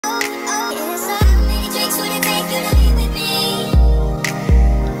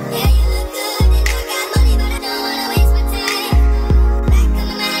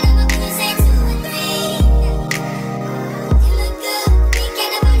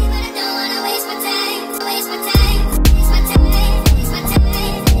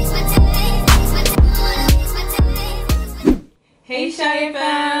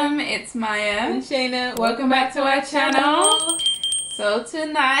it's Maya and Shayna. Welcome back to our channel. So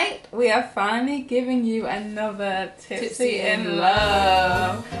tonight we are finally giving you another Tipsy in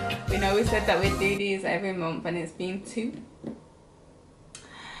Love. We know we said that we'd do these every month and it's been 2,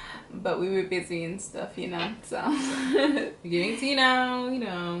 but we were busy and stuff, you know, so we're giving it to you now, you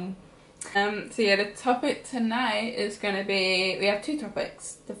know. So yeah, the topic tonight is going to be, we have 2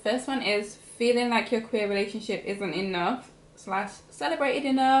 topics. The first one is feeling like your queer relationship isn't enough / celebrated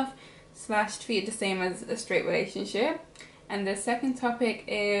enough / treated the same as a straight relationship. And the second topic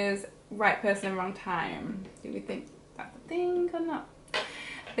is right person, wrong time. Do we think that's a thing or not?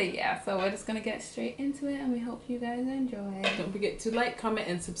 But yeah, so we're just going to get straight into it and we hope you guys enjoy. Don't forget to like, comment,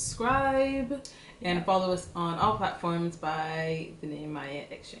 and subscribe. And follow us on all platforms by the name Maya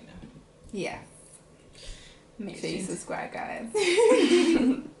X Shayna. Yes. Make sure you subscribe, guys.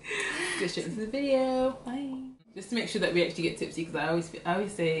 Get straight into the video. Bye. Just to make sure that we actually get tipsy, because I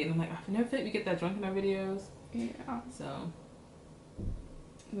always say, and I'm like, I never feel like we get that drunk in our videos. Yeah. So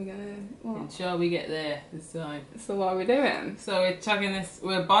we're gonna. What? Ensure we get there this time. So what are we doing? So we're chugging this.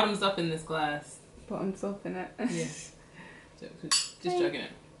 We're bottoms up in this glass. Bottoms up in it. Yes. So just chugging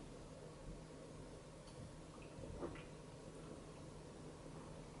it.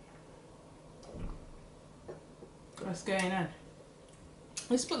 What's going on?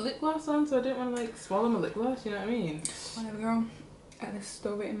 I just put lip gloss on, so I didn't want to like swallow my lip gloss. You know what I mean? Whatever, girl. I just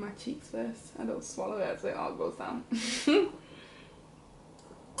store it in my cheeks first. I don't swallow it as it all goes down.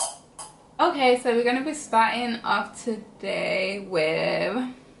 Okay, so we're gonna be starting off today with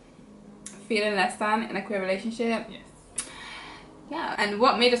feeling less than in a queer relationship. Yes. Yeah, and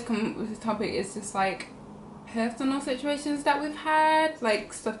what made us come up with this topic is just like personal situations that we've had,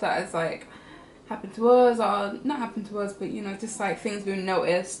 like stuff that has like happened to us or not happened to us, but you know, just like things we've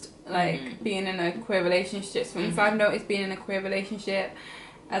noticed, like being in a queer relationship. Things I've noticed being in a queer relationship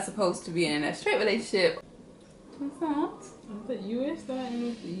as opposed to being in a straight relationship. What's that? I thought you were starting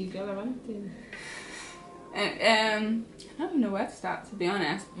with the galavante. I don't know where to start, to be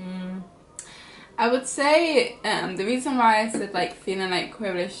honest. I would say the reason why I said like feeling like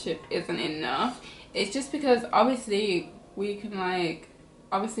queer relationship isn't enough is just because obviously we can like,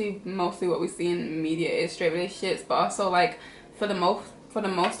 obviously mostly what we see in media is straight relationships, but also like for the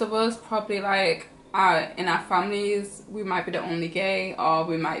most of us, probably like in our families we might be the only gay, or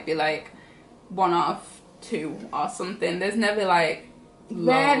we might be like one of 2 or something. There's never like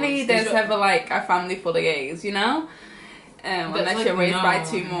rarely there's ever like a family full of gays, you know, unless like, you're raised by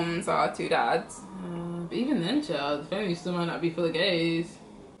 2 mums or 2 dads. But even then, child, the family still might not be full of gays.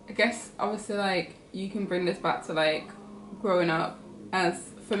 I guess obviously like you can bring this back to like growing up. As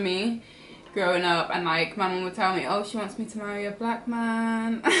for me, growing up, and like my mum would tell me, oh, she wants me to marry a black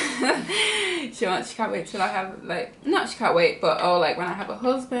man. she can't wait till I have like, not she can't wait, but oh, like when I have a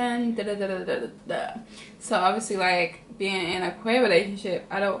husband, da da da da da da da. So obviously like being in a queer relationship,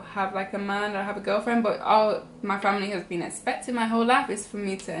 I don't have like a man, I don't have a girlfriend, but all my family has been expecting my whole life is for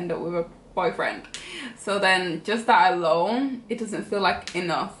me to end up with a boyfriend. So then just that alone, it doesn't feel like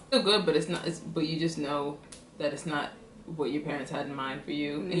enough. Feel good, but it's not. But you just know that it's not what your parents had in mind for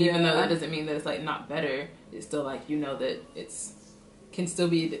you, and even though that doesn't mean that it's like not better, it's still like, you know, that can still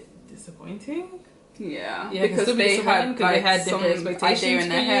be disappointing. Yeah, because they had different expectations for you.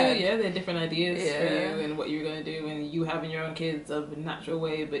 Head. Yeah, they had different ideas for you and what you were gonna do, and you having your own kids of a natural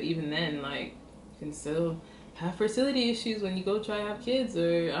way. But even then, like, you can still have fertility issues when you go try to have kids,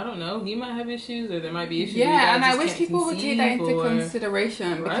 or I don't know, he might have issues, or there might be issues. Yeah, and I wish people would take that into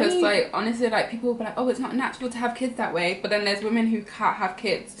consideration, because like honestly, like people will be like, oh, it's not natural to have kids that way, but then there's women who can't have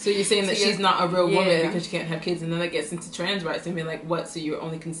kids. So you're saying that she's not a real woman because she can't have kids, and then that gets into trans rights and being like, what? So you're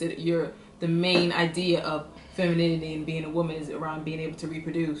only the main idea of femininity and being a woman is around being able to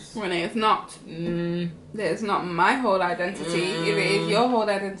reproduce. When it's not. It's not my whole identity. If it is your whole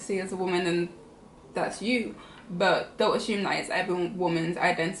identity as a woman, then that's you. But don't assume that it's every woman's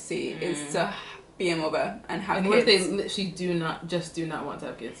identity is to be a mother and have kids. What if they literally do not want to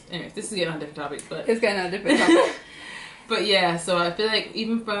have kids? Anyways, this is getting on a different topic, but it's getting on a different topic. But yeah, so I feel like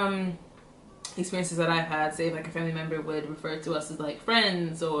even from experiences that I've had, say like a family member would refer to us as like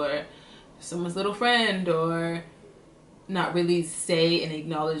friends or someone's little friend, or not really say and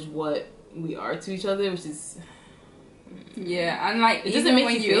acknowledge what we are to each other, which is and like it doesn't make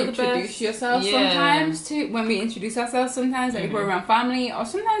when you you feel introduce yourself sometimes too, when we introduce ourselves sometimes, like if we're around family, or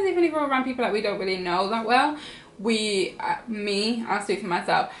sometimes even if we're around people that we don't really know that well, I'll speak for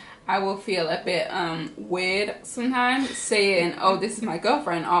myself, I will feel a bit weird sometimes saying, oh, this is my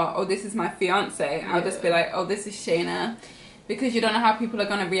girlfriend, or oh, this is my fiance. I'll just be like, oh, this is Shayna, because you don't know how people are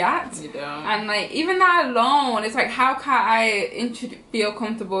going to react. You don't. And like even that alone, it's like, how can I feel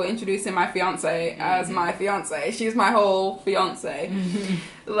comfortable introducing my fiance as my fiance? She's my whole fiance.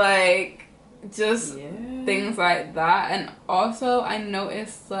 Like just things like that. And also I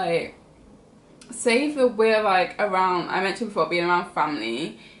noticed, like, say if we're like around, I mentioned before being around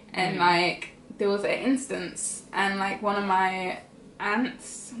family, and like there was an instance, and like one of my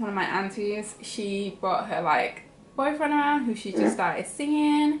aunties, she brought her like boyfriend around who she just started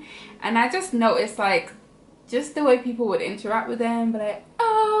singing, and I just noticed like just the way people would interact with them, but like,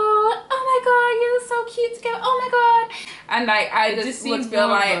 oh my god, you're so cute together, oh my god. And like I just would feel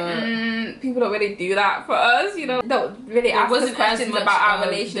like people don't really do that for us, you know, don't really ask us questions about our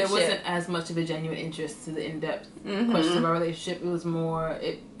relationship. There wasn't as much of a genuine interest to the in-depth questions of our relationship. It was more,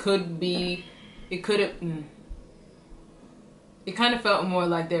 it kind of felt more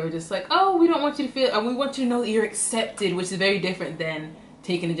like they were just like, oh, we don't want you to feel, and we want you to know that you're accepted, which is very different than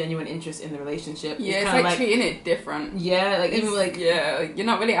taking a genuine interest in the relationship. Yeah, it's like treating it different. Yeah, like even like, yeah, you're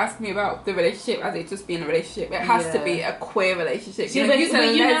not really asking me about the relationship as it just being a relationship. It has to be a queer relationship. Yeah, you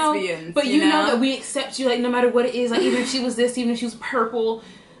said lesbians, but you know that we accept you, like, no matter what it is. Like, even if she was this, even if she was purple,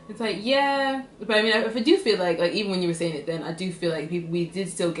 it's like, yeah. But I mean, if I do feel like even when you were saying it then, I do feel like we did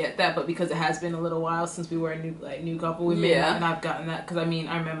still get that, but because it has been a little while since we were a new couple, we may not have gotten that. Because I mean,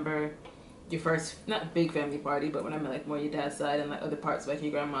 I remember your first, not big family party, but when I meant like more your dad's side and like other parts of like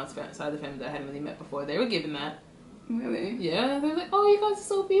your grandma's side of the family that I hadn't really met before, they were giving that. Really? Yeah, they were like, oh, you guys are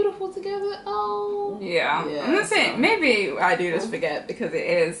so beautiful together. Oh. Yeah. I'm not saying, maybe I do just forget because it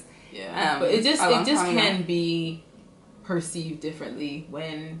is. Yeah. But it just can be perceived differently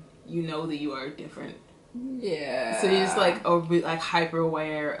when you know that you are different. Yeah. So you're just like hyper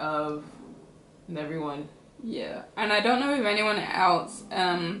aware of everyone. Yeah. And I don't know if anyone else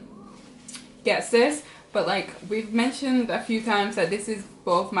gets this, but like we've mentioned a few times that this is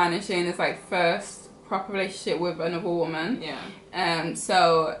both mine and Shane's like first proper relationship with another woman. Yeah.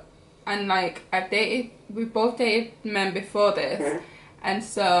 So, and like we've both dated men before this, and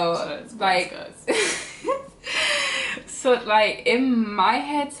so like so like in my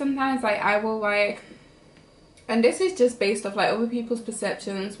head sometimes like I will like, and this is just based off like other people's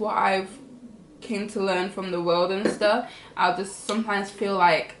perceptions, what I've came to learn from the world and stuff, I'll just sometimes feel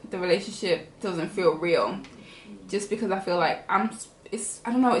like the relationship doesn't feel real just because I feel like I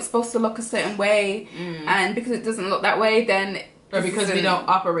don't know, it's supposed to look a certain way, and because it doesn't look that way, then or because we don't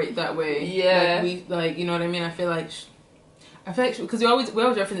operate that way. Yeah. Like you know what I mean? I feel like because we always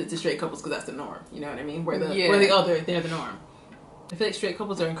reference it to straight couples because that's the norm. You know what I mean? Where the other, they're the norm. I feel like straight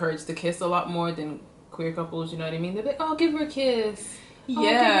couples are encouraged to kiss a lot more than queer couples. You know what I mean? They're like, oh, give her a kiss. Oh,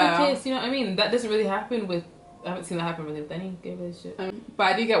 give her a kiss. You know what I mean? That doesn't really happen with. I haven't seen that happen really with any gay relationship. But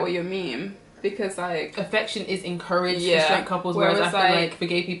I do get what you mean. Because like affection is encouraged for straight couples, whereas I feel like for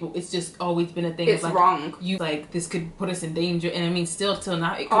gay people it's just always been a thing. It's like, wrong. You like this could put us in danger, and I mean still till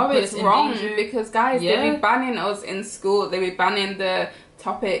now it could put us in wrong danger. Because guys, they be banning us in school. They be banning the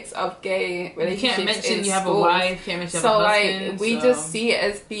topics of gay relationships. You can't mention in you have schools. A wife. Can't mention you have a husband. Like we just see it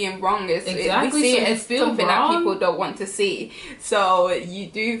as being wrong. We see it as something that people don't want to see. So you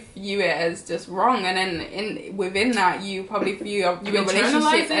do view it as just wrong, and then within that you probably view your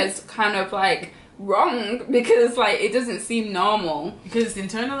relationship as kind of like wrong because like it doesn't seem normal because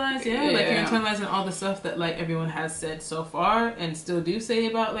it's internalized. Like you're internalizing all the stuff that like everyone has said so far and still do say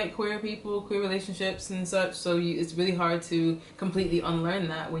about like queer people, queer relationships and such. So it's really hard to completely unlearn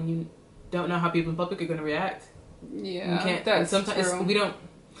that when you don't know how people in public are going to react. You can't. That's sometimes true.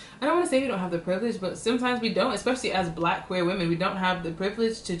 I don't want to say we don't have the privilege, but sometimes we don't, especially as Black queer women. We don't have the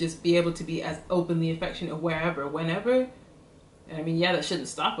privilege to just be able to be as openly affectionate wherever, whenever. I mean, that shouldn't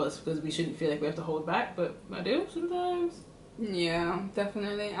stop us because we shouldn't feel like we have to hold back, but I do sometimes. Yeah,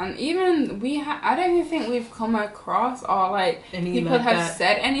 definitely. And even I don't even think we've come across or like people like have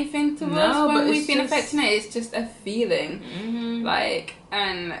said anything to us when we've been affectionate. It's just a feeling. Like,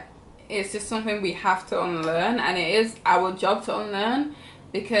 and it's just something we have to unlearn, and it is our job to unlearn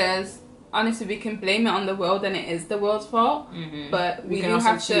because honestly we can blame it on the world and it is the world's fault, but we do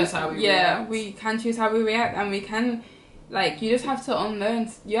have to choose how we react. We can choose how we react, and we can. Like, you just have to unlearn.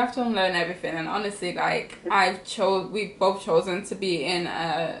 You have to unlearn everything. And honestly, like, we've both chosen to be in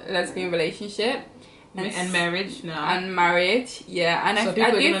a lesbian relationship. And marriage now. And marriage, yeah. And so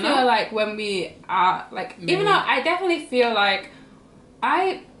I do feel like when we are, like, even though I definitely feel like,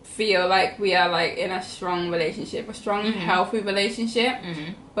 we are, like, in a strong relationship. A strong, healthy relationship.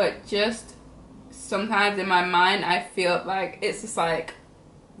 But just sometimes in my mind, I feel like it's just, like,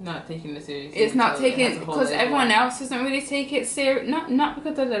 not taking it seriously. It's not taking because everyone else doesn't really take it serious. Not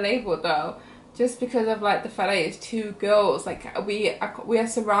because of the label though, just because of like the fact that it's two girls. Like we are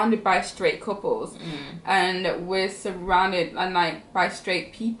surrounded by straight couples, and we're surrounded and like by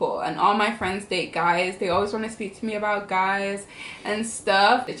straight people, and all my friends date guys. They always want to speak to me about guys and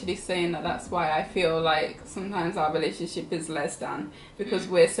stuff. Literally saying that that's why I feel like sometimes our relationship is less than, because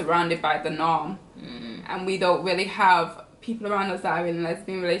we're surrounded by the norm, and we don't really have people around us that are in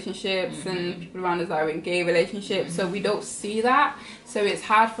lesbian relationships and people around us that are in gay relationships, so we don't see that. So it's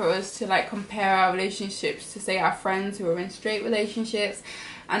hard for us to like compare our relationships to say our friends who are in straight relationships,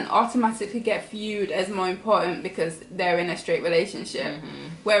 and automatically get viewed as more important because they're in a straight relationship,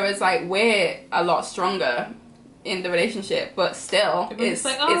 whereas like we're a lot stronger in the relationship, but still it's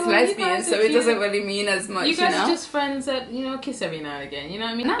like, oh, it's lesbian, so it cute. doesn't really mean as much. You guys are just friends that, you know, kiss every now and again, you know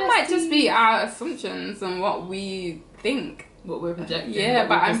what I mean? And that might just be our assumptions and what we think, what we're projecting,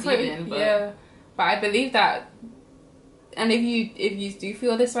 but I believe that, and if you do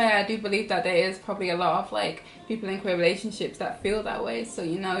feel this way, I do believe that there is probably a lot of like people in queer relationships that feel that way. So,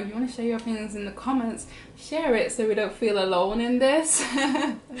 you know, if you want to share your opinions in the comments, share it so we don't feel alone in this.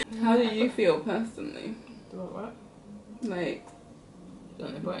 How do you feel personally? What? Like,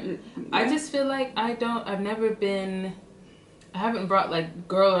 I just feel like I haven't brought like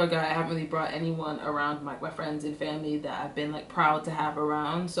girl or guy, I haven't really brought anyone around my friends and family that I've been like proud to have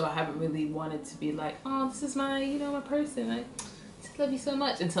around. So I haven't really wanted to be like, oh, this is my, you know, my person, I just love you so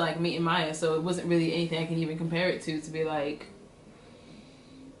much, until like meeting Maya. So it wasn't really anything I can even compare it to be like,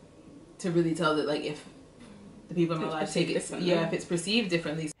 to really tell that like if the people in my life take it, if it's perceived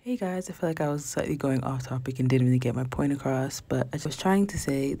differently. Hey guys, I feel like I was slightly going off topic and didn't really get my point across, but I was trying to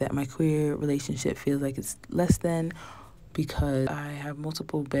say that my queer relationship feels like it's less than because I have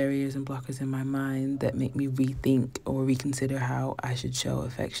multiple barriers and blockers in my mind that make me rethink or reconsider how I should show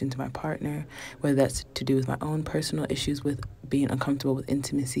affection to my partner, whether that's to do with my own personal issues with being uncomfortable with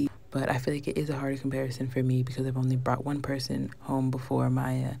intimacy. But I feel like it is a harder comparison for me because I've only brought one person home before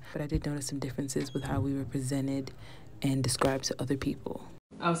Maya. But I did notice some differences with how we were presented and described to other people.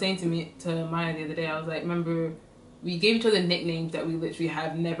 I was saying to Maya the other day, I was like, remember, we gave each other nicknames that we literally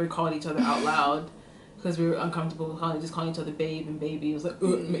have never called each other out loud because we were uncomfortable just calling each other babe and baby. It was like,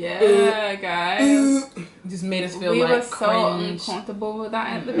 guys. It just made us feel we like were so cringe. uncomfortable with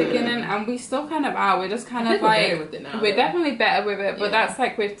that at the beginning, and we still kind of are. We're just kind of we're like, better with it now, we're definitely better with it, but that's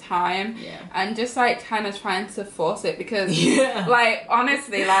like with time, and just like kind of trying to force it because, like,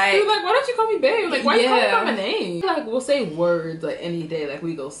 honestly, like, we were like, why don't you call me babe? Like, why you call me by my name? Like, we'll say words like any day. Like,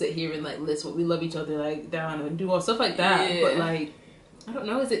 we go sit here and like list what we love each other like down and do all stuff like that. But like, I don't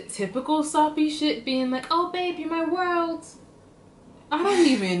know, is it typical soppy shit being like, oh babe, you're my world? I don't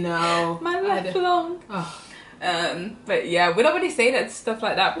even know. My lifelong. But yeah, we don't really say that stuff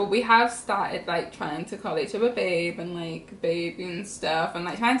like that, but we have started like trying to call each other babe and like baby and stuff, and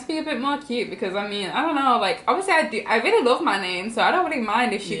like trying to be a bit more cute, because I mean, I don't know, like obviously I really love my name, so I don't really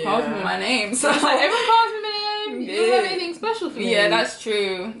mind if she calls me my name. So like, everyone calls me my name. You don't have anything special for me. Yeah, that's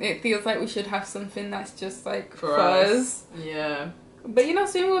true. It feels like we should have something that's just like for us. Yeah. But you know,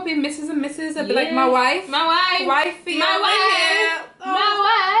 soon we'll be Mrs. and Mrs. I'll be like, my wife. Wifey. My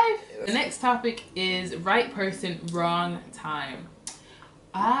wife. The next topic is right person, wrong time.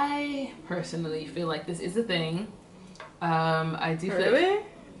 I personally feel like this is a thing. I do feel like,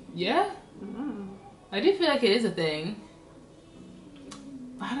 yeah. I do feel like it is a thing.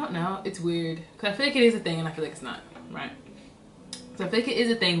 I don't know. It's weird. Because I feel like it is a thing and I feel like it's not. Right? So I feel like it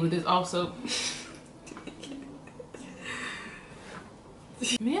is a thing, but there's also...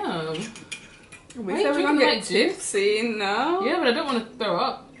 Man, we said we're gonna get tipsy, no? Yeah, but I don't want to throw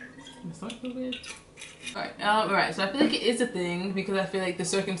up. It's not so weird. Alright, so I feel like it is a thing because I feel like the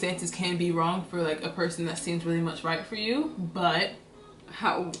circumstances can be wrong for like a person that seems really much right for you, but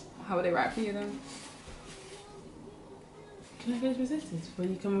how are they right for you then? Can I finish my sentence before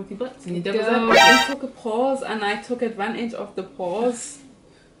you come with your butts and your devil's advocate? You took a pause and I took advantage of the pause.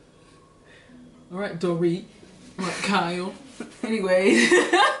 Alright, Dory. Alright, Kyle. Anyways,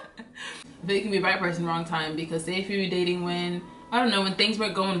 I feel you can be right person, wrong time, because say if you were dating when, I don't know, when things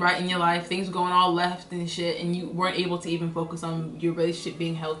weren't going right in your life, things were going all left and shit, and you weren't able to even focus on your relationship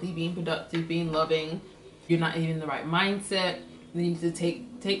being healthy, being productive, being loving, you're not even in the right mindset, then you need to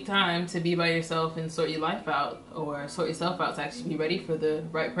take time to be by yourself and sort your life out, or sort yourself out to actually be ready for the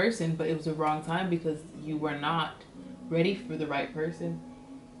right person. But it was the wrong time because you were not ready for the right person.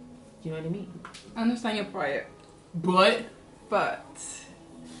 You know what I mean? I understand your point. But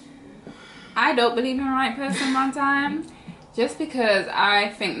I don't believe in the right person one time, just because I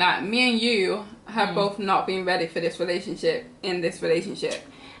think that me and you have both not been ready for this relationship, and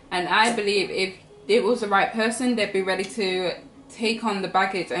I believe if it was the right person, they'd be ready to take on the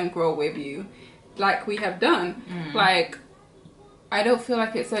baggage and grow with you, like we have done. Like, I don't feel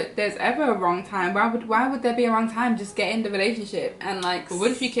like there's ever a wrong time. Why would there be a wrong time? Just get in the relationship and like. But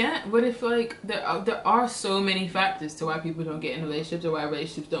what if you can't? What if like there are so many factors to why people don't get in relationships or why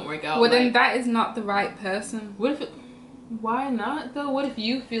relationships don't work out? Well, then that is not the right person. What if why not though? What if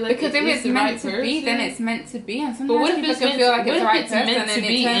you feel like because if it's the meant right to person? be, then it's meant to be. And But sometimes what if people it's can feel like it's the right person, meant to and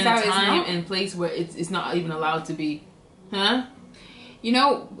be it turns in out a it's time not. and place where it's not even allowed to be, huh? You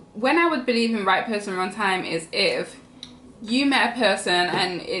know, when I would believe in right person, wrong time is if you met a person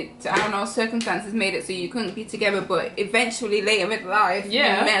and I don't know, circumstances made it so you couldn't be together, but eventually later in life, you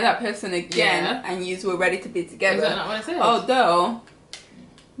met that person again and you were ready to be together. Is that not what I said? Although,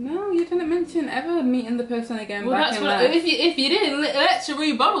 no, you didn't mention ever meeting the person again. Well, back that's in what. life. If you didn't let your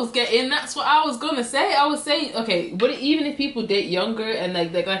rebuttals get in, that's what I was gonna say. I was saying, okay, but even if people date younger and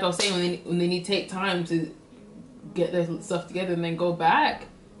like I was saying, when they need to take time to get their stuff together and then go back,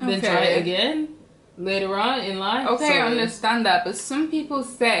 then try it again later on in life. Okay, I understand that, but some people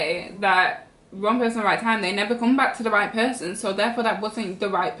say that wrong person, right time, they never come back to the right person, so therefore that wasn't the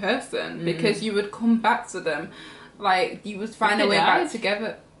right person because you would come back to them, like you would find a way back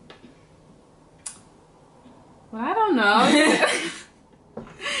together. Well, I don't know.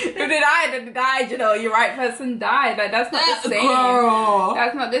 If they died, you know, your right person died. Like, that's not the same. Girl.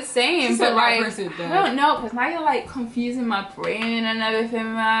 That's not the same. But like, right person died. I don't know, because now you're like confusing my brain and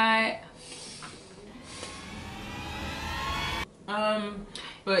everything, right?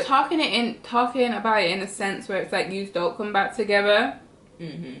 But talking about it in a sense where it's like you don't come back together.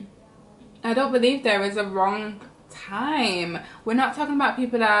 I don't believe there is a wrong time. We're not talking about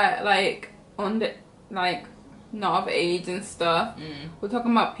people that are like not of age and stuff. We're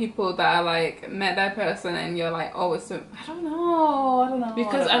talking about people that are like met that person and you're like, oh, it's I don't know.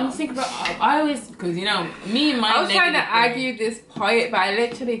 Because I'm thinking about, I always, because you know, me and my I was trying to argue this point, but I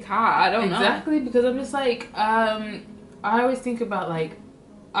literally can't. I don't know. Exactly, because I'm just like, I always think about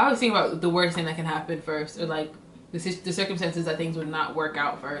the worst thing that can happen first, or like the circumstances that things would not work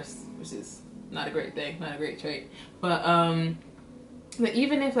out first, which is not a great thing, not a great trait. But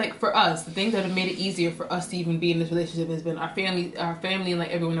even if, like, for us, the things that have made it easier for us to even be in this relationship has been our family and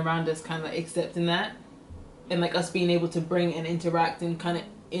like everyone around us kind of like accepting that, and like us being able to bring and interact and kind of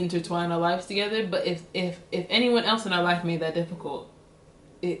intertwine our lives together. But if anyone else in our life made that difficult,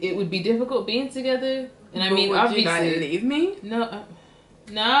 it would be difficult being together. And I mean, would obviously, you like leave me? No.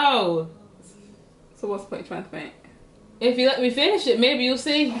 So what's the point you're trying to make? If you let me finish it, maybe you'll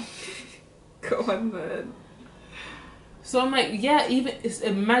see. Go on, man. So I'm like, yeah, even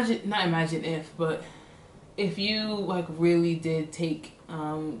not imagine if, but if you like really did take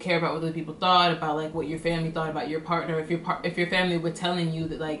care about what other people thought about, like what your family thought about your partner, if your family were telling you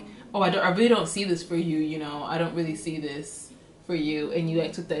that like, oh, I really don't see this for you, you know, I don't really see this for you, and you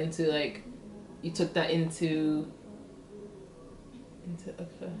like took that into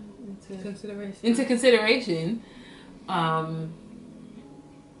consideration.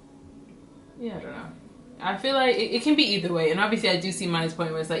 Yeah, I don't know. I feel like it can be either way, and obviously I do see Maya's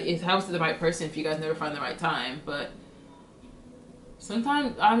point where it's like, how is it the right person if you guys never find the right time? But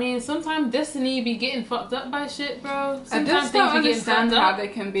sometimes destiny be getting fucked up by shit, bro. Sometimes I just don't understand how there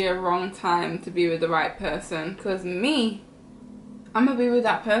can be a wrong time to be with the right person. Cause I'm gonna be with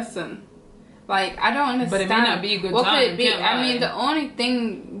that person. Like, I don't understand. But it may not be a good time. What could it be? I mean, the only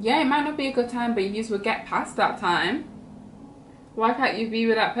thing, it might not be a good time, but you will get past that time. Why can't you be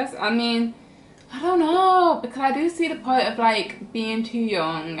with that person? I mean, I don't know, because I do see the point of like being too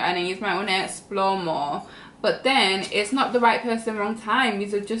young and then you might want to explore more, but then it's not the right person, wrong time.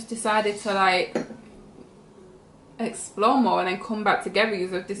 You've just decided to like explore more and then come back together.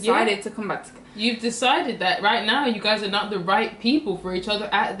 You've decided to come back together. You've decided that right now you guys are not the right people for each other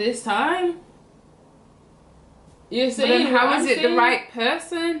at this time. You're saying, but then how is it the right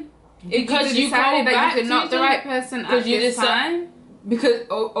person? Because you decided that you're not the right person at this time. Because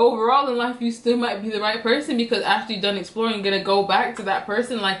overall in life, you still might be the right person, because after you're done exploring, you're going to go back to that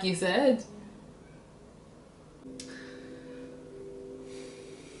person like you said.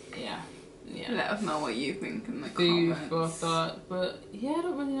 Yeah. Let us know what you think in the comments. Food for thought. But yeah, I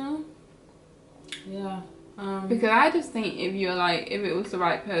don't really know. Yeah. Because I just think if it was the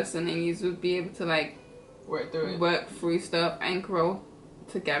right person and you would be able to like work through stuff and grow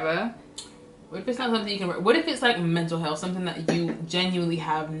together. What if it's not something you can work? What if it's like mental health, something that you genuinely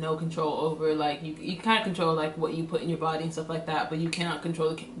have no control over? Like you kind of control like what you put in your body and stuff like that, but you cannot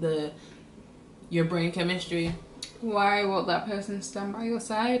control your brain chemistry. Why won't that person stand by your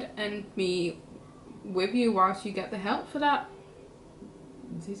side and be with you whilst you get the help for that?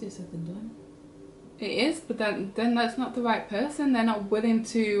 It's easier said than done. It is, but then that's not the right person. They're not willing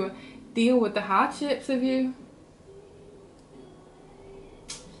to deal with the hardships of you.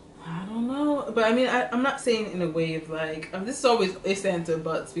 I don't know, but I mean, I'm not saying in a way of like, this is always ifs, ands, or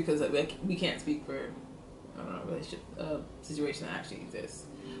buts, because like, we can't speak for, I don't know, relationship situation that actually exists.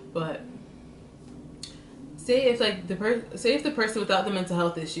 But say if like the person without the mental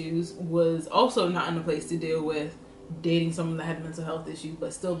health issues was also not in a place to deal with dating someone that had mental health issues,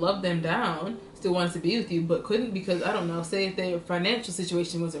 but still loved them down, still wanted to be with you, but couldn't because, I don't know, say if their financial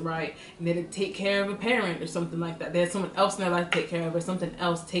situation wasn't right and they had to take care of a parent or something like that, they had someone else in their life to take care of, or something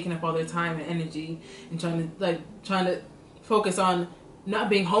else taking up all their time and energy, and trying to focus on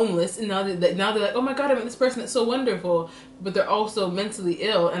not being homeless, and now they're like, oh my god, I met this person that's so wonderful, but they're also mentally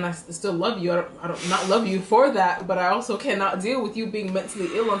ill, and I still love you. I don't not love you for that, but I also cannot deal with you being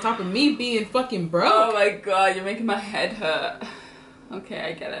mentally ill on top of me being fucking broke. Oh my god, you're making my head hurt. Okay,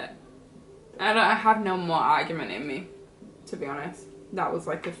 I get it. I have no more argument in me, to be honest. That was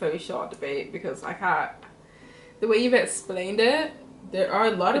like a very short debate, because I can't, the way you've explained it, there are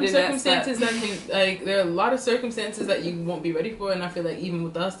a lot of circumstances there are a lot of circumstances that you won't be ready for, and I feel like even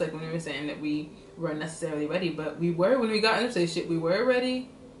with us, like when we were saying that we weren't necessarily ready, but we were when we got in the relationship. We were ready.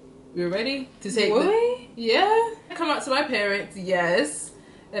 We were ready to take. Yeah. I come out to my parents, yes,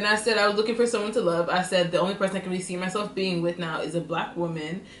 and I said I was looking for someone to love. I said the only person I can really see myself being with now is a black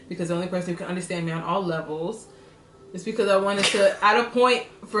woman, because the only person who can understand me on all levels. It's because I wanted to. At a point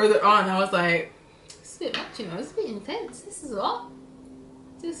further on, I was like, it's a bit much, you know. It's a bit intense. This is a lot.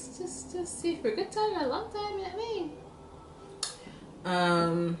 Just see for a good time and a long time, you know what I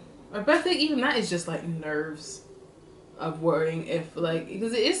mean? But I think even that is just like nerves of worrying if like,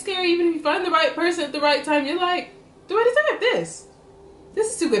 because it is scary even if you find the right person at the right time. You're like, do I deserve this?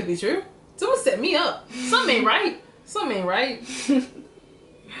 This is too good to be true. Someone set me up. Something ain't right. Something ain't right.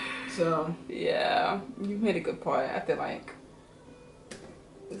 So yeah, you made a good point. I feel like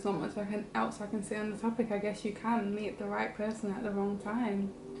there's not much else I can say on the topic. I guess you can meet the right person at the wrong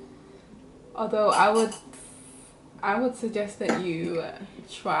time. Although I would suggest that you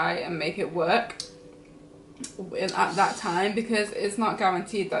try and make it work at that time, because it's not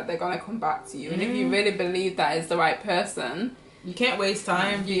guaranteed that they're gonna come back to you. And if you really believe that is the right person, you can't waste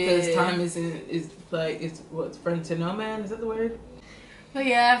time, because time is what's friend to no man. Is that the word? But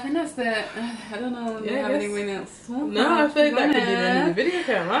yeah, I think that's the. I don't know if we have anything else. No, I feel like that could be the end of the video.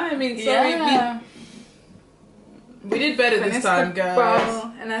 Can't lie. I mean, sorry, we did better this time, guys.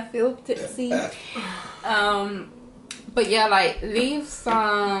 And I feel tipsy. But yeah, like, leave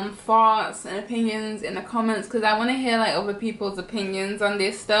some thoughts and opinions in the comments, because I want to hear like other people's opinions on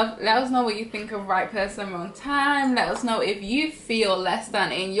this stuff. Let us know what you think of right person, wrong time. Let us know if you feel less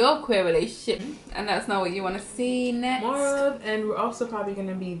than in your queer relationship, and let us know what you want to see next. More of, and we're also probably going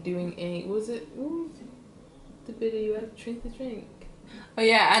to be doing the video you have to drink the drink. Oh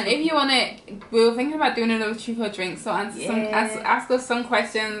yeah, and if you want it, we were thinking about doing another truth or drink, so ask us some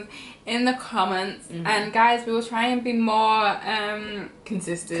questions in the comments. And guys, we will try and be more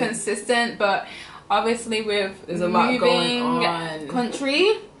consistent, but obviously with there's a lot going on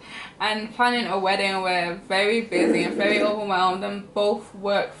country and planning a wedding, we're very busy and very overwhelmed, and both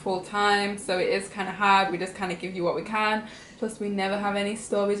work full time, so it is kind of hard. We just kind of give you what we can. Plus, we never have any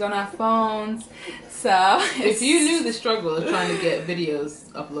stories on our phones. So, if you knew the struggle of trying to get videos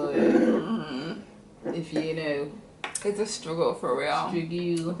uploaded, if you know, it's a struggle for real.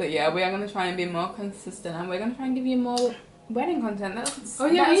 But yeah, we are going to try and be more consistent, and we're going to try and give you more wedding content. Let us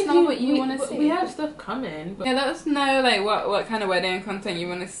know what you want to see. We have stuff coming. Yeah, let us know like what kind of wedding content you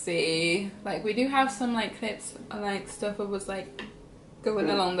want to see. Like, we do have some like clips, like stuff of us like going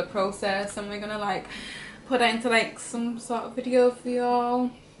along the process, and we're gonna like put that into like some sort of video for y'all.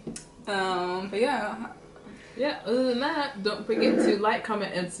 But yeah, other than that, don't forget to like,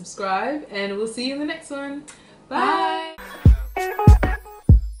 comment, and subscribe, and we'll see you in the next one. Bye.